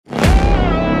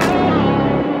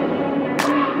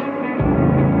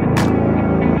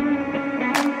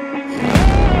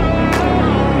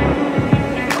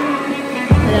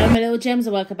gems,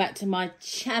 and welcome back to my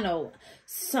channel.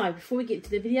 So before we get to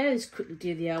the video, let's quickly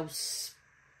do the old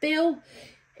spiel.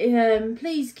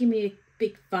 Please give me a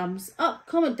big thumbs up,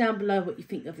 comment down below what you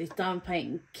think of this diamond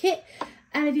painting kit,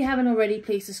 and if you haven't already,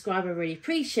 please subscribe. I really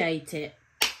appreciate it.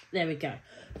 There we go.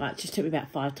 Right, it just took me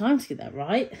about 5 times to get that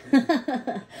right.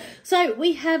 So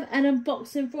we have an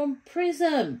unboxing from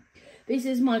Prism. This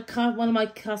is one of my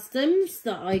customs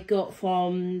that I got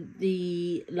from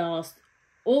the last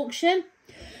auction.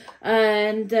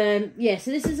 And yeah,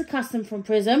 so this is a custom from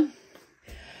Prism.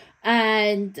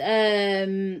 And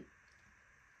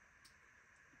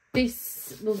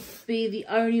this will be the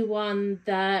only one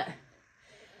that,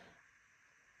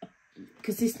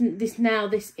 because this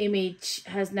image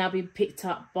has now been picked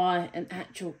up by an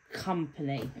actual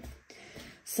company.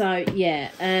 So yeah,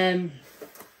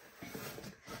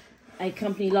 a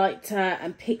company liked her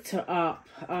and picked her up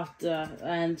after,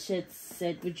 and Shez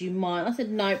said, would you mind? I said,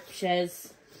 nope,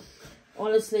 Shez,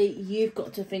 honestly, you've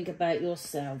got to think about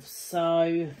yourself.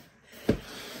 So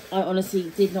I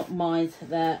honestly did not mind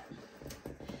that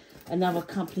another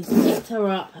company's picked her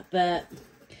up, but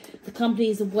the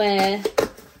company is aware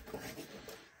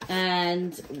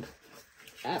and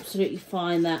absolutely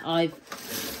fine that I've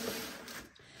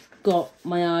got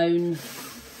my own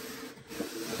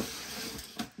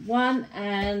one.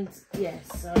 And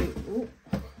yes, yeah, so ooh,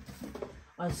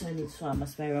 I so need to find my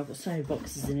spare. I've got so many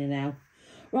boxes in here now.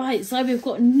 Right, so we've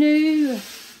got new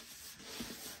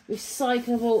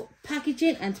recyclable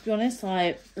packaging, and to be honest,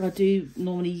 I do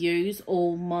normally use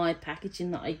all my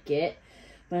packaging that I get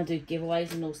when I do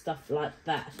giveaways and all stuff like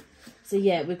that. So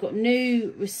yeah, we've got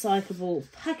new recyclable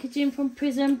packaging from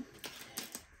Prism,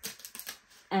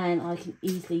 and I can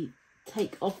easily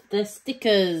take off the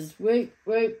stickers. Whoop,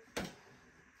 whoop.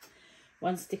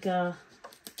 One sticker,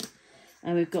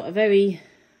 and we've got a very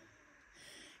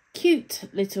cute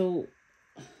little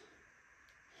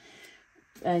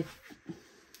two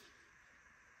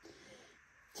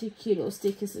cute little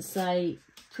stickers that say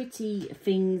pretty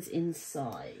things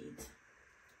inside.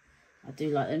 I do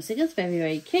like them stickers, very,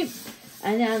 very cute.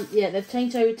 And yeah, they've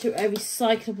changed over to a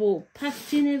recyclable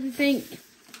packaging and everything,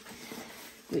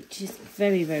 which is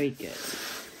very, very good.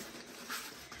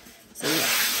 So yeah,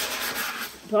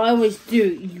 but I always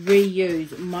do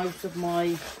reuse most of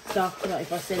my stuff. Like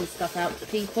if I send stuff out to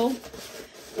people,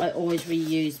 I always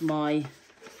reuse my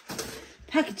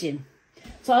packaging.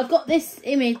 So I got this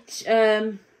image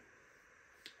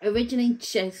originally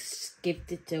Shez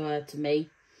gifted to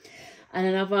me, and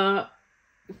another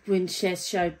when Shez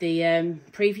showed the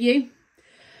preview.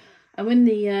 And when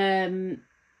the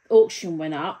auction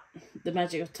went up, the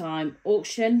Magic of Time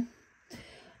auction,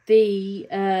 the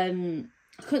I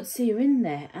couldn't see her in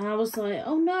there, and I was like,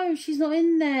 oh no, she's not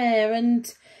in there.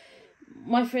 And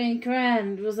my friend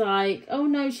Corinne was like, oh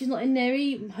no, she's not in there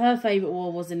either. Her favourite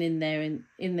one wasn't in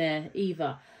there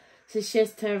either. So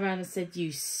Shez turned around and said,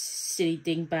 you silly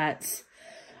dingbats,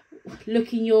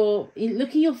 look in your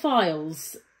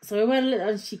files. So I went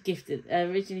and she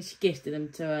originally she gifted them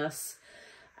to us,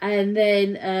 and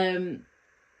then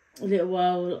a little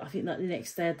while, I think like the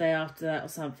next day or day after that or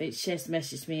something, Shez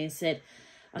messaged me and said,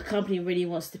 a company really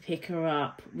wants to pick her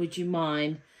up, would you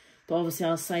mind? But obviously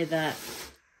I'll say that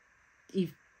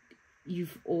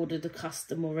you've ordered a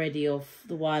custom already of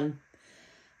the one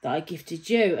that I gifted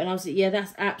you. And I was like, yeah,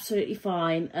 that's absolutely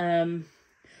fine.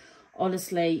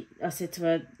 Honestly, I said to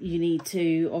her, you need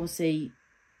to, obviously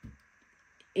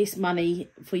it's money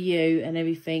for you and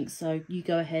everything, so you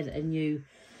go ahead and you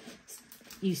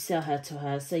sell her to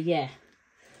her. So yeah,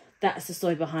 that's the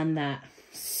story behind that.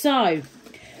 So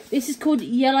this is called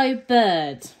Yellow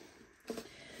Bird,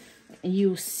 and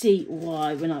you'll see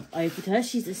why when I've opened her.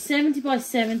 She's a 70 by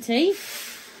 70.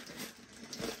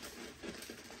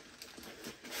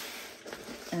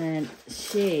 And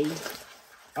she,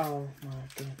 oh my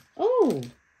god.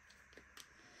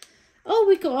 Oh,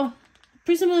 we got a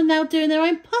Prism are now doing their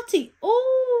own putty.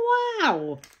 Oh,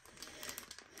 wow.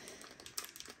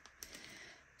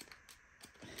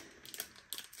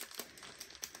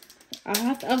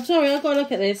 I'm sorry, I've got to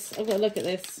look at this. I've got to look at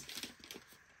this.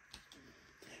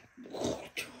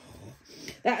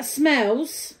 That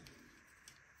smells.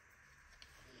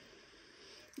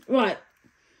 Right.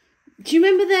 Do you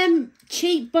remember them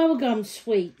cheap bubblegum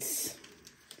sweets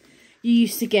you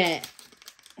used to get?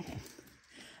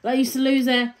 They used to lose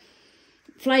their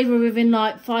flavour within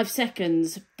like 5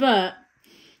 seconds. But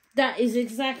that is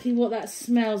exactly what that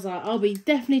smells like. I'll be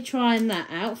definitely trying that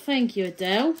out. Thank you,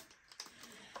 Adele.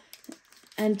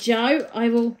 And Joe, I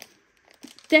will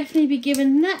definitely be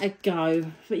giving that a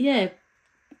go. But yeah,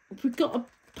 we've got a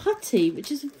putty,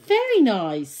 which is very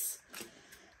nice.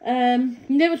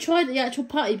 Never tried the actual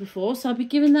putty before, so I'll be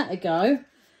giving that a go.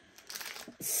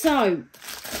 So,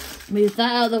 move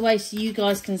that out of the way so you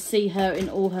guys can see her in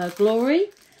all her glory.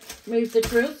 Move the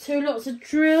drills. Lots of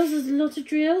drills. There's a lot of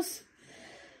drills.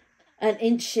 And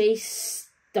isn't she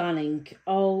stunning?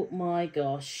 Oh my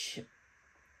gosh.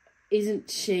 Isn't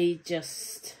she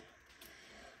just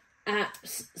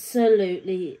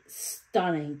absolutely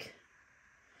stunning?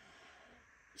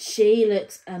 She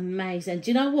looks amazing.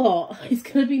 Do you know what? It's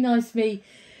going to be nice me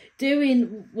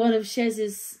doing one of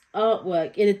Shez's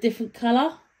artwork in a different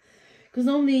colour. Because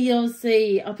normally you'll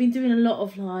see, I've been doing a lot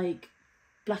of like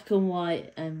black and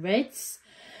white and reds.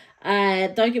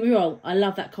 Don't get me wrong, I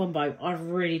love that combo. I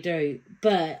really do.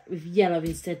 But with yellow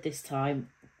instead this time.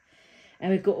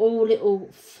 And we've got all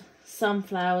little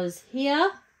sunflowers here.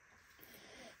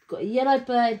 We've got a yellow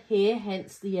bird here,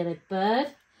 hence the yellow bird.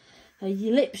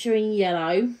 Your lips are in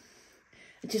yellow.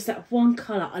 Just that one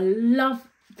colour. I love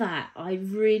that. I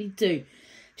really do.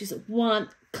 Just one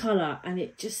colour, and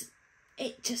it just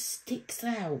sticks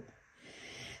out.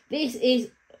 This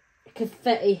is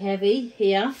confetti heavy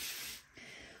here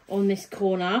on this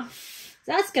corner.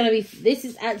 That's going to be, this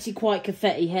is actually quite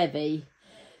confetti heavy.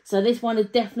 So this one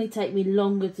would definitely take me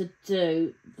longer to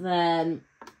do than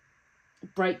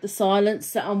Break the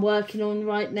Silence that I'm working on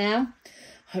right now.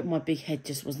 I hope my big head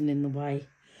just wasn't in the way.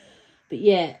 But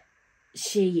yeah,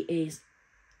 she is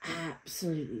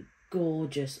absolutely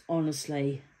gorgeous,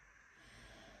 honestly.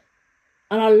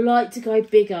 And I like to go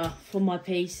bigger for my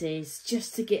pieces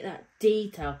just to get that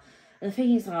detail. And the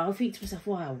thing is, I think to myself,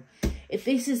 wow, if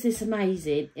this is this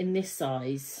amazing in this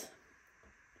size,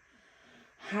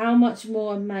 how much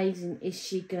more amazing is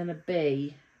she going to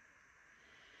be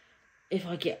if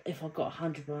I got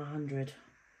 100 by 100?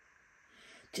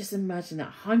 Just imagine that,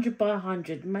 100 by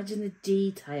 100. Imagine the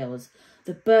details.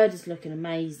 The bird is looking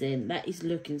amazing. That is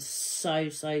looking so,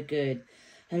 so good.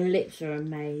 Her lips are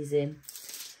amazing.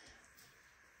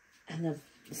 And the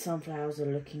sunflowers are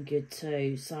looking good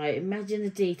too. So imagine the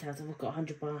details if I've got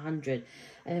 100 by 100.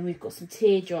 And then we've got some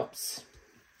teardrops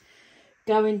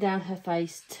going down her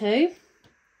face too.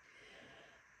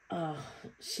 Oh,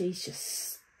 she's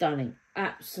just stunning.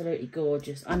 Absolutely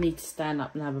gorgeous. I need to stand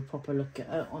up and have a proper look at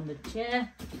her on the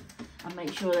chair and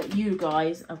make sure that you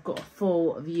guys have got a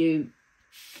full view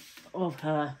of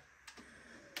her.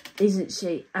 Isn't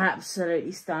she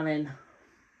absolutely stunning?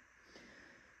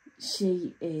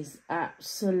 She is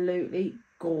absolutely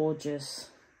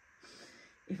gorgeous,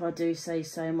 if I do say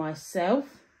so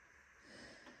myself.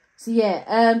 So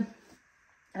yeah,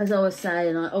 as I was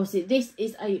saying, obviously this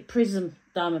is a Prism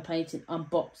diamond painting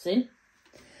unboxing.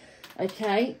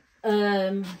 Okay,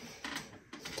 and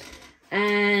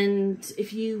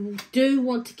if you do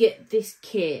want to get this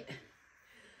kit,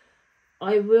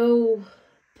 I will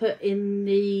put in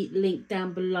the link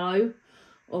down below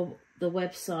of the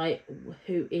website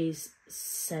who is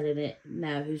selling it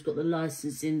now, who's got the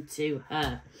licensing to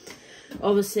her.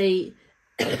 Obviously,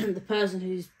 the person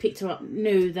who's picked her up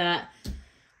knew that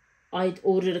I'd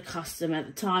ordered a custom at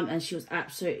the time, and she was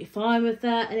absolutely fine with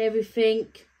that and everything.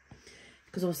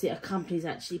 Because obviously a company's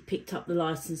actually picked up the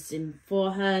licensing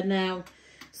for her now.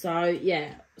 So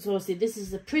yeah, so obviously this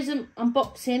is the Prism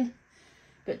unboxing.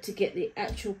 But to get the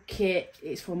actual kit,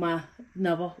 it's from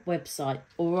another website.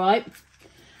 Alright.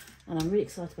 And I'm really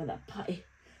excited about that putty.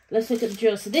 Let's look at the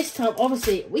drills. So this time,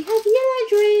 obviously, we have yellow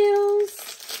drills.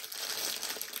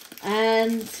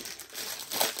 And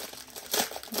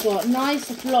we've got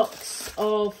nice blocks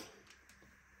of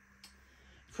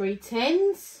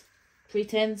 310s.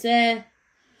 310s there.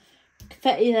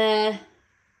 Confetti there.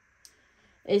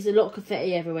 There's a lot of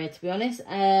confetti everywhere, to be honest.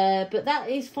 But that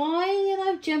is fine, you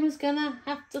know. Gemma's gonna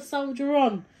have to soldier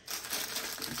on.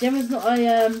 Gemma's not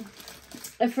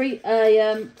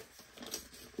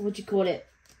what do you call it?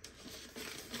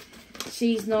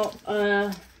 She's not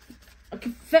a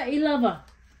confetti lover,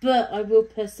 but I will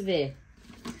persevere.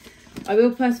 I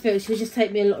will persevere. It will just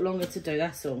take me a lot longer to do.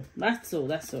 That's all. That's all.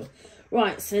 That's all.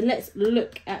 Right. So let's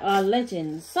look at our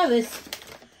legends. So there's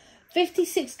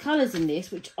 56 colours in this,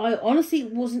 which I honestly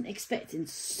wasn't expecting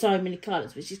so many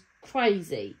colours, which is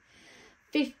crazy.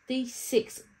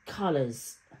 56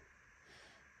 colours.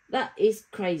 That is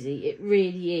crazy. It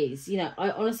really is. You know,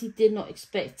 I honestly did not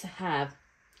expect to have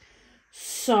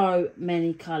so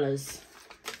many colours.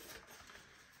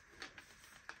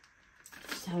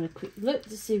 Just having a quick look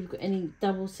to see if we've got any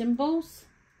double symbols.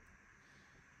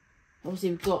 Obviously,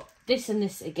 we've got this and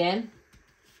this again,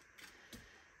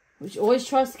 which always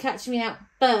tries to catch me out.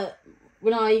 But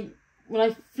when I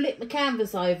flip the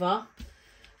canvas over,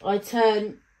 I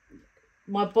turn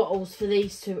my bottles for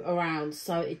these two around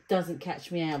so it doesn't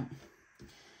catch me out.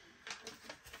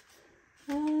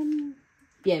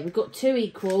 Yeah, we've got 2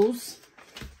 equals.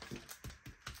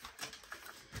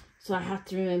 So I have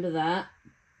to remember that,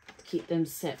 to keep them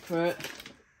separate.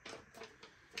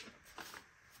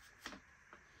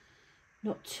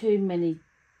 Not too many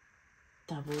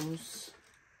doubles.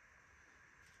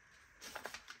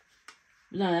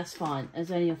 No, that's fine. I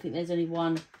think there's only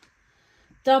 1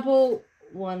 double,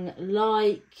 1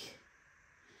 like.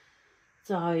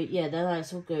 So yeah, no,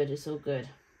 it's all good. It's all good.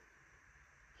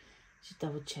 Just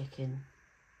double checking.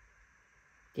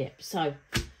 Yep. So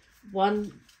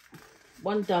one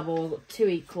double. I've got 2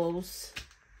 equals.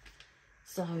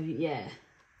 So yeah,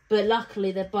 but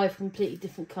luckily they're both completely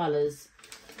different colours.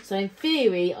 So in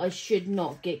theory, I should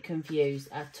not get confused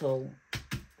at all.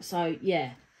 So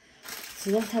yeah. So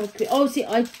let's have a quick... Obviously,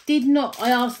 I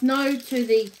asked no to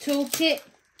the toolkit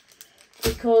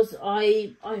because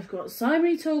I've got so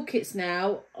many toolkits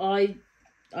now. I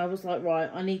was like, right,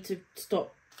 I need to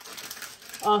stop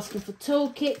asking for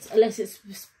toolkits unless it's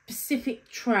a specific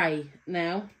tray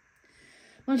now.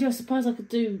 Mind you, I suppose I could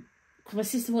do... Because my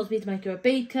sister wants me to make her a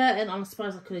beaker, and I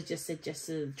suppose I could have just said just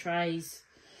to the trays.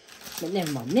 But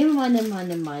never mind, never mind, never mind,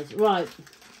 never mind. Right.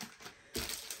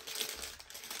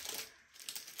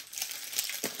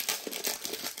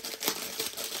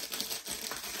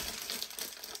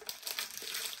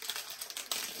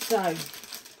 So,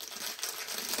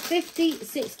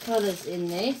 56 colours in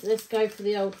this. Let's go for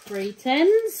the old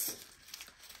 310s.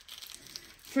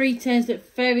 310s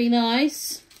look very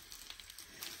nice.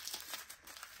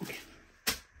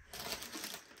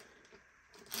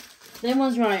 Them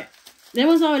ones, right. Them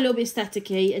ones are a little bit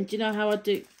staticky, and do you know how I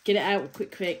do get it out with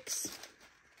quick fix?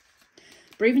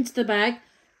 Breathe into the bag.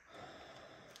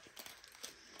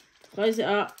 Close it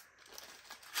up.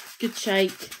 Good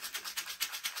shake.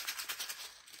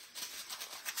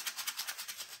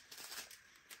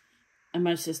 And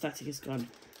most of the static is gone.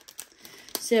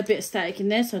 See a bit of static in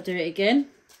there, so I'll do it again.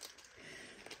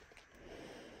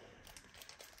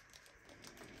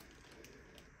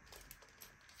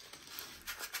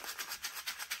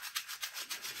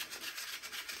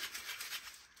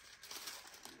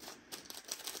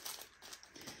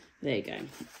 There you go.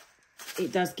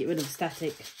 It does get rid of the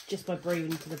static just by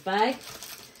breathing into the bag.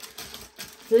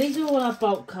 So these are all our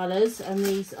bulk colours, and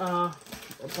these are,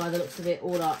 by the looks of it,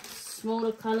 all our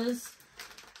smaller colours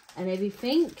and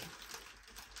everything.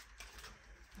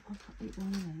 I can't eat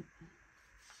one out.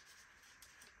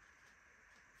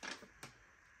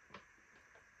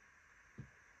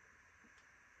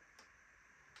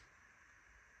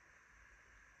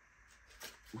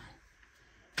 Right,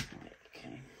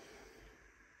 okay.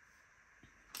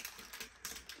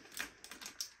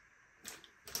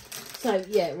 So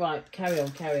yeah, right, carry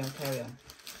on.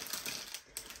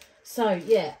 So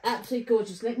yeah, absolutely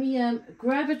gorgeous. Let me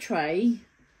grab a tray.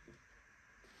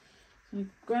 So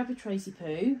grab a Tracy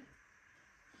Poo.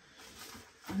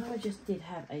 I know I just did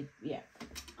have a, yeah,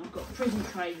 I've got a Prism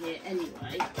tray here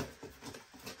anyway.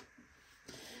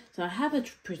 So I have a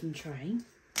Prism tray.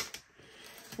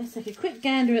 Let's take a quick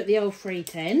gander at the old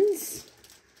 310s.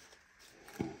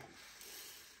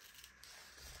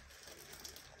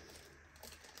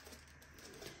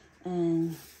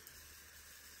 And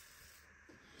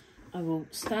I will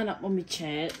stand up on my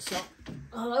chair. So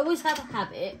I always have a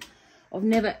habit of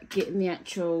never getting the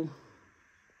actual,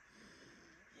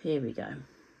 here we go.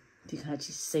 You can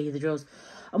actually see the drills.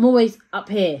 I'm always up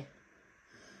here,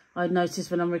 I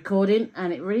notice when I'm recording,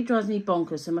 and it really drives me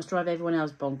bonkers, so it must drive everyone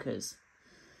else bonkers.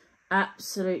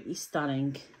 Absolutely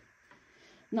stunning.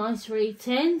 Nice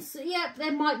 310s. So, yep,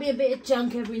 there might be a bit of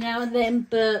junk every now and then,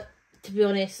 but to be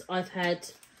honest, I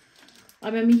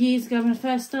remember years ago when I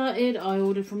first started, I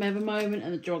ordered from Evermoment,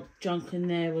 and the junk in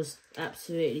there was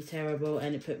absolutely terrible,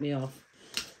 and it put me off.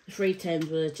 The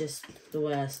 310s were just the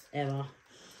worst ever.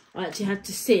 I actually had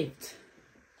to sieve.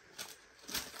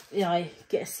 Yeah, I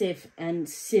get a sieve and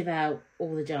sieve out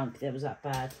all the junk. That was that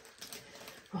bad.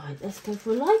 Right, let's go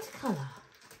for a lighter colour.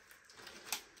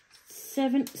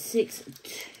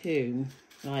 762.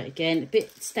 Right, again, a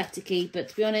bit staticky, but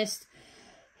to be honest,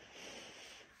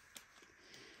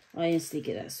 I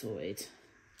instantly get that sorted.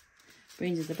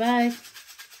 Brings into the bag.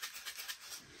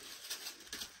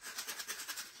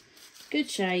 Good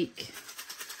shake.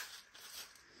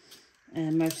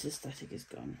 And most of the static is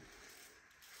gone.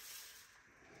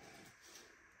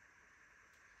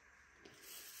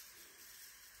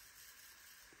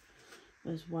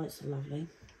 Those whites are lovely.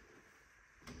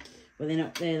 Well, they're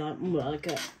not, they're like more like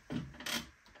a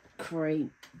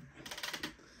cream.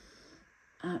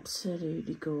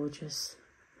 Absolutely gorgeous.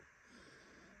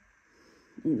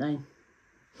 Aren't they?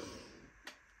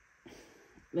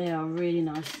 They are really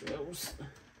nice drills.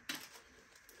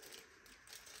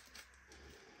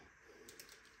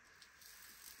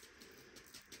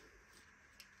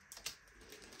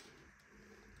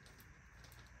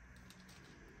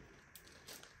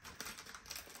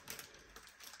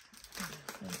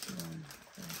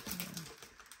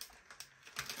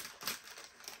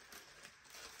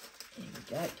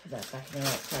 go, put that back in the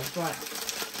right place.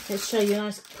 Right, let's show you a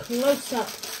nice close-up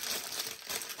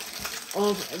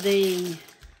of the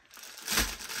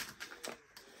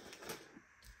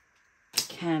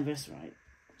canvas, right.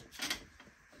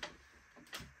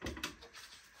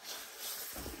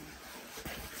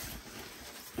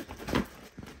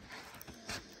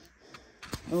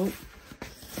 Oh,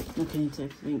 knocking into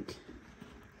everything.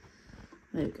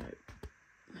 There we go.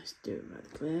 Let's do it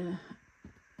right clear.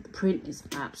 The print is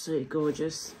absolutely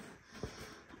gorgeous.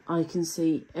 I can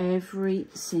see every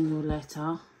single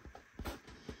letter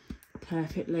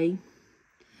perfectly.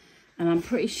 And I'm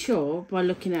pretty sure by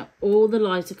looking at all the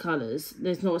lighter colours,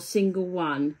 there's not a single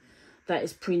one that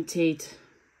is printed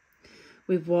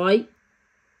with white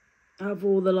out of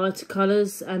all the lighter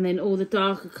colours, and then all the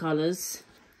darker colours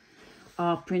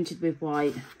are printed with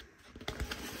white,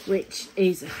 which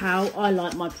is how I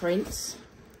like my prints.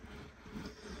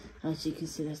 As you can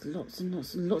see, there's lots and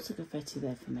lots and lots of confetti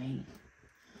there for me.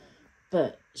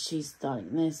 But she's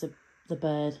stunning. There's the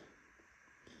bird.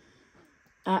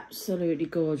 Absolutely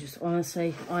gorgeous.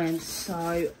 Honestly, I am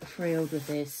so thrilled with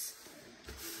this.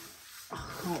 I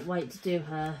can't wait to do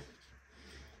her.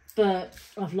 But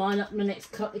I've lined up my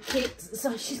next couple of kits,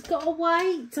 so she's got to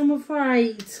wait, I'm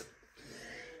afraid.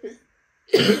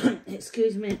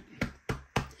 Excuse me.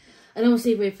 And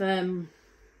obviously with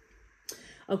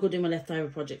I've got to do my leftover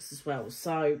projects as well.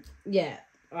 So yeah,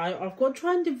 I've got to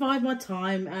try and divide my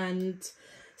time, and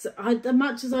so as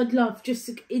much as I'd love just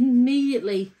to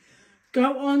immediately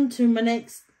go on to the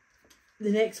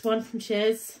next one from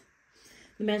Shez,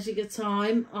 The Magic of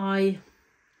Time, I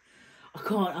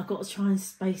can't. I've got to try and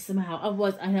space them out.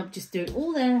 Otherwise I end up just doing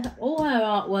all her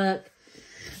artwork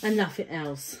and nothing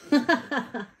else.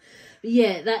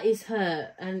 Yeah, that is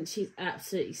her, and she's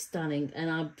absolutely stunning, and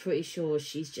I'm pretty sure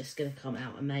she's just going to come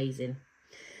out amazing.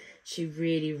 She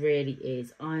really, really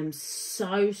is. I'm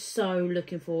so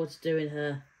looking forward to doing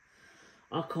her.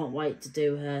 I can't wait to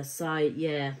do her. So,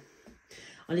 yeah.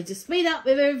 I need to speed up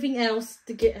with everything else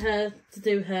to get her to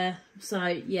do her. So,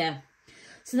 yeah.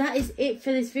 So, that is it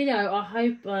for this video. I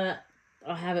hope I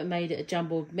haven't made it a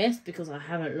jumbled mess, because I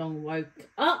haven't long woke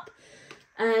up.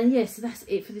 And yeah, so that's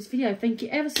it for this video. Thank you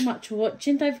ever so much for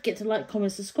watching. Don't forget to like,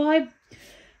 comment, subscribe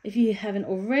if you haven't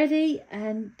already.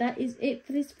 And that is it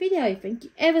for this video. Thank you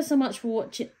ever so much for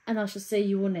watching, and I shall see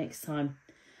you all next time.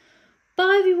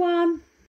 Bye everyone.